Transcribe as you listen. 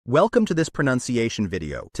Welcome to this pronunciation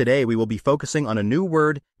video. Today we will be focusing on a new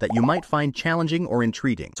word that you might find challenging or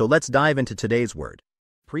intriguing. So let's dive into today's word.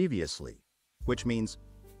 Previously, which means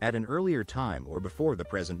at an earlier time or before the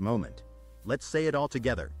present moment. Let's say it all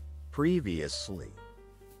together. Previously.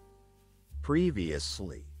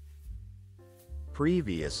 Previously.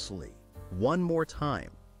 Previously. One more time.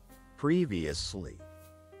 Previously.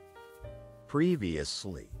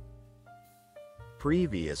 Previously.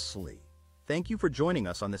 Previously. Thank you for joining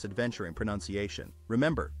us on this adventure in pronunciation.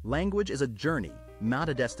 Remember, language is a journey, not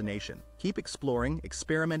a destination. Keep exploring,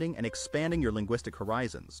 experimenting, and expanding your linguistic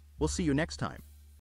horizons. We'll see you next time.